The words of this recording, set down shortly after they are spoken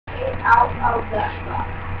out of that shop.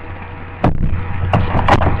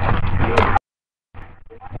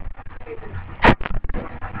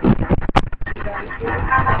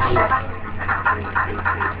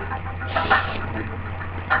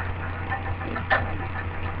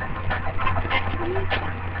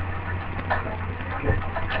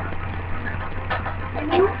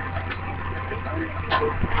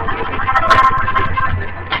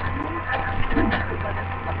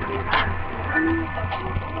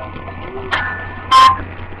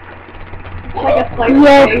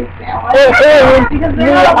 Yes, it is the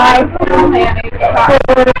iPhone 4,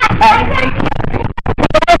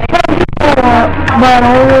 but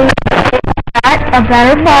only a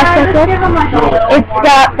better processor. It's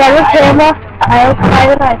got better camera, iOS 5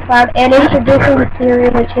 and iCloud, and introducing the Siri,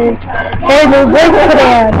 which is a new voice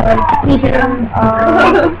command on speaking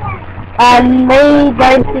made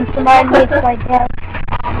right since the mind makes like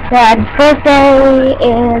dad's birthday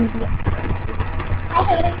and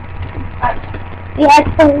the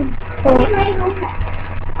iPhone 4.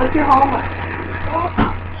 What's your homework?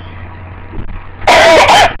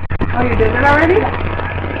 Oh, you did it already?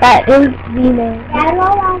 That is the name.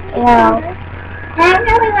 Yeah. I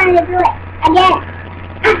really want to do it again.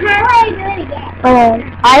 I want to do it again.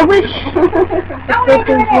 I wish this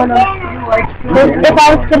is one of if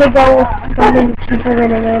I was gonna go with something cheaper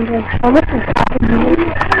than an Android phone, this is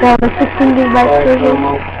so the 16GB version.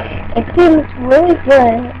 It seems really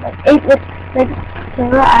good. Like 8 with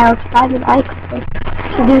camera, iOS 5 and iCloud.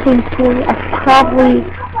 Introducing Siri, I probably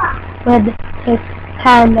would take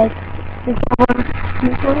time like this for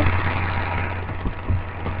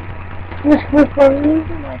a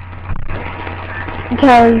reason, like,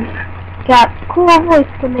 because got cool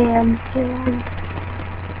voice commands and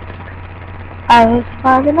iOS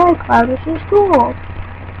 5 and iCloud, which is cool.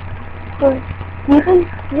 So, even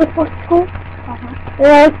this looks cool.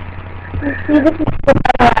 Like, you see, this is the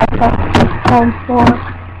iPhone 4.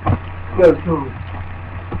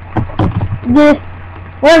 This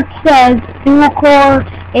work says dual-core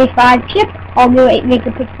A5 chip, all new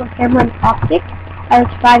 8-megapixel camera and optic,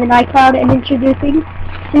 iOS 5 and iCloud, and introducing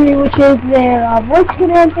Siri, which is their voice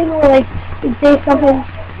command thing, where like you say something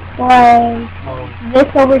like this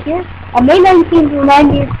over here. On May 19th, remind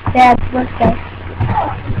me of Dad's birthday.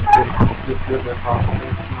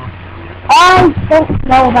 I don't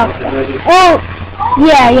know about that. Oh,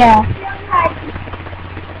 yeah.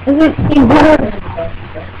 Is it good?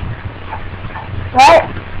 What?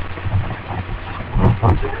 I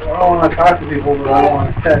don't want to talk to people, but I don't want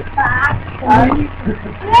to text.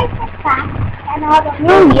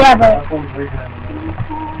 Oh, yeah, but...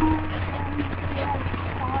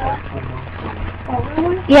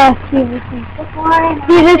 Yeah, see,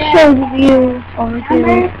 this shows you over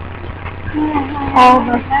here. All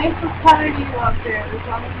the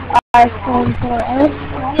iPhone 4S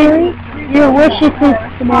Siri. Your wishes is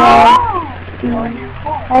tomorrow.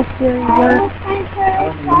 How Siri works.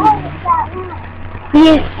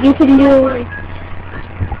 You can do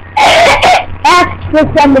ask for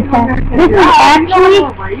send a text. This is actually,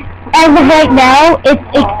 as of right now, it's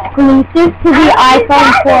exclusive to the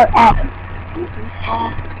iPhone 4S.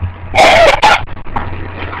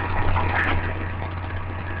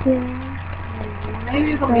 Maybe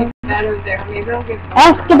it'll be better there. Maybe it'll get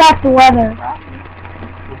Ask about the weather.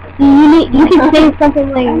 You can say something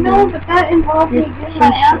like... I know, but that involves me getting my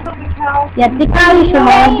answer because... Yeah, the condition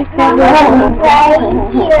line because we're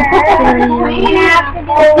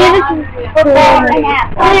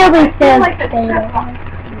I always says like the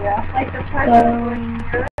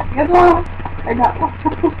I got one.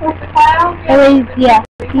 always, yeah.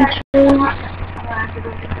 Features.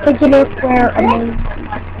 Taking it where amazing.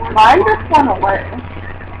 Mine just went away.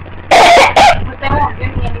 But they won't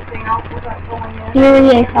give me anything else without going in.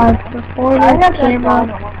 Siri has performance camera,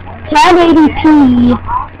 1080p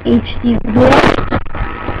HD video,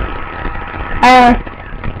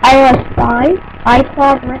 iOS 5,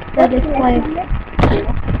 iCloud retina display.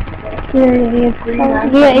 Siri is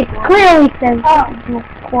it clearly says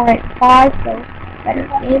core at 5, so better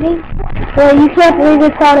gaming. So you can't believe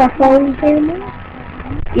it's on a phone camera?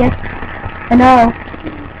 Yes, I know.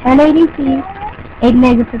 1080p, 8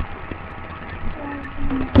 megapixels.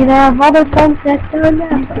 You know, have other phones that's doing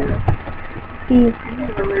that, but see,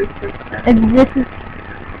 and this is,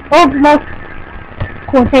 most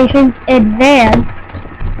quotations, advanced,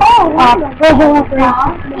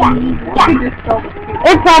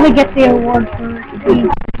 it probably gets the award for the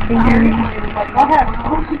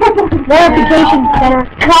verification center.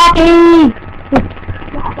 Copy!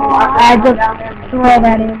 I just throw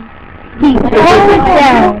that in. See, pull it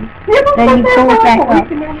down, then you pull it back up.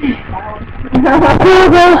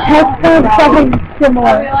 Google has found something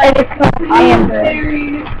similar, and it's called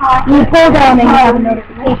Android. You pull down and you have a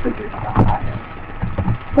notification.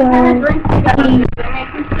 So,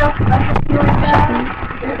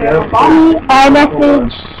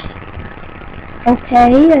 iMessage.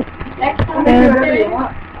 Okay,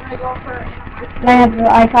 I have the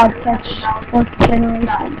iPod Touch 4th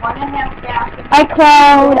generation.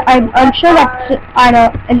 iCloud, I'm sure that's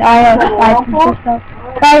an iOS 5 system.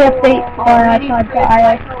 Try update for iPod to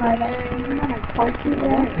iOS 5.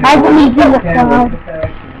 I believe in the cloud.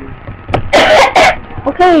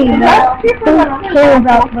 Okay, don't care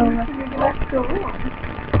about the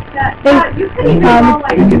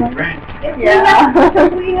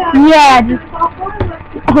yeah, just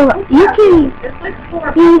hold on. You can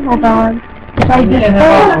hold on. If I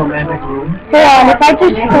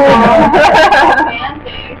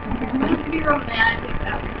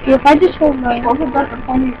just hold on.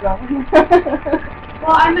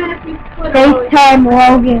 Well, I meant if you split FaceTime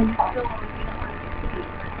login.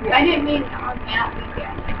 I didn't mean on that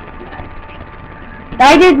weekend.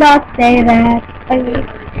 I did not say that. I mean,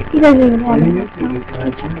 he doesn't even have enough.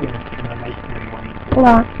 Hold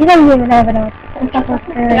on. He doesn't even have enough.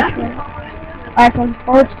 iPhone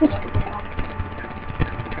 4. It's just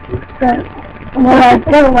good.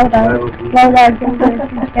 Load out.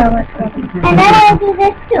 And then I'll do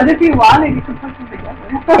this too. But if you wanted, you can put them together.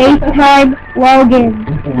 FaceTime login.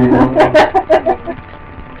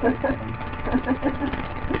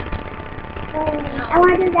 I want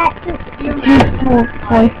to do that too.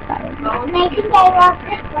 Voice dialing. Maybe I want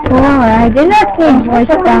this one. Hold on, I did not say voice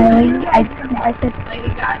dialing. I said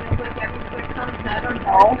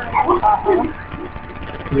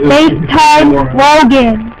FaceTime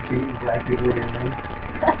login.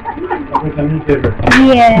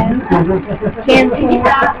 Yeah. Cancel.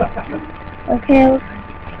 Okay.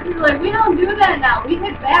 He's like, we don't do that now. We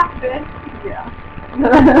hit back, bitch. Yeah.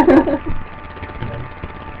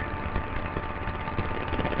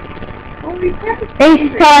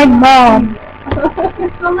 FaceTime mom.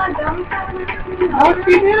 Still not done with that one? Oh,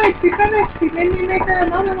 she did it. She finished. She made me make her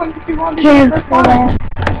another one because she wanted to Cancel get her that.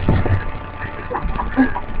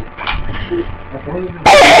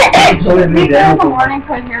 Meet her in the morning,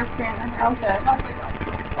 put hair scanner. Okay.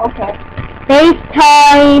 Okay.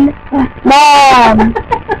 FaceTime mom.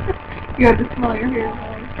 You have to smell your hair.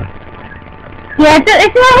 Yeah,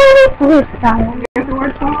 it's not really voice dialing. You have to wear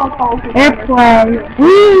twinkle toes. Airplane.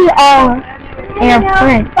 We are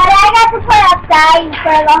airplane. But I got to put outside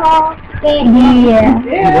for the whole game. Yeah.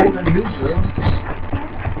 Yeah.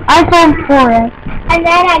 iPhone 4S. And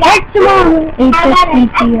then I got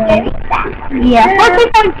HSDPA. Yeah,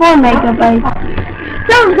 14.4 megabytes.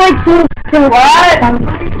 Sounds like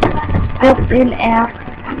built-in app.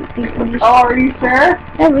 Oh, are you sure?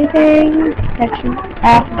 Everything. Section.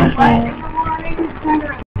 Application.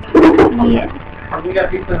 Yeah. We got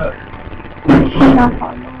pizza hut. Not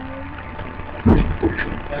on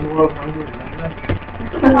And we're hungry.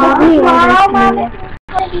 Tomorrow, Mom, is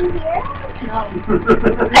you here? No.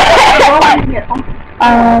 yeah.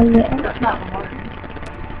 That's not the morning.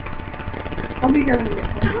 I'll be here when you get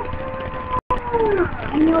home.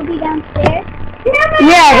 And you'll be downstairs?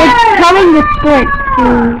 Yeah, it's coming to Sprint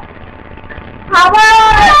soon. How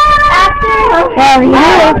about after? Well,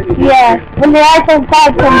 yeah, when the iPhone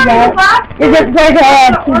 5 comes out, they're just going to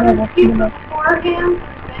add T-Mobile.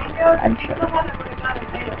 I'm sure.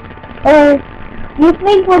 You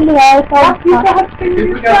think when the iPhone 5...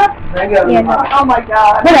 Yeah, no. Oh my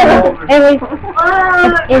god. Whatever. Anyways,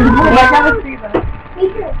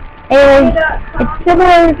 it's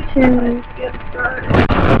similar to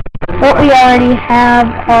what we already have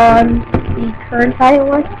on the current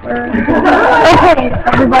iOS. Okay,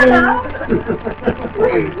 everybody.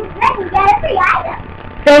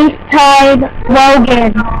 FaceTime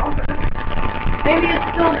login. Maybe it's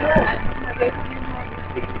still good.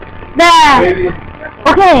 There.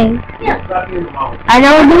 Okay. Yeah. I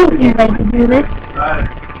know you'd like to do this.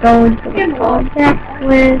 Go into the contact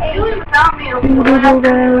list.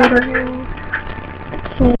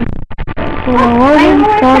 Login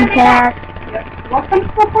contact. What comes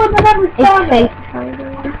before the number It's FaceTime.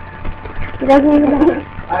 He doesn't even know.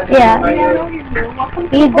 Yeah.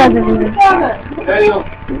 He doesn't even know.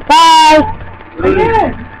 Bye.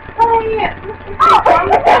 Again. Oh,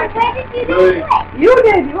 where did you do it? You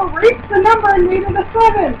did. You erased the number and made it a 7.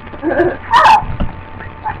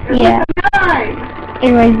 Yeah. 9.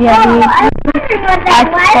 Anyways, yeah, Oh, I was wondering what that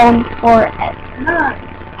was. iPhone 4S. 9.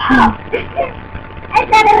 I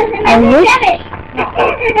thought it was I another wish- 7.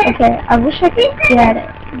 Okay, I wish I could get it.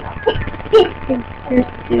 Here's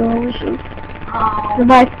 2 wishes. to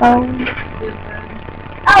my phone.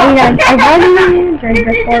 Oh, I mean, I've already used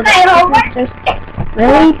Android before, but this is just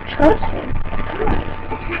really trusting.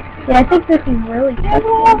 Yeah, I think this is really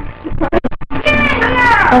trusting.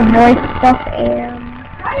 The voice stuff, and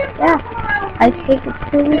yeah, I think it's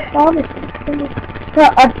pretty promising. So,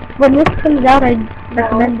 when this comes out, I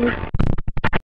recommend it.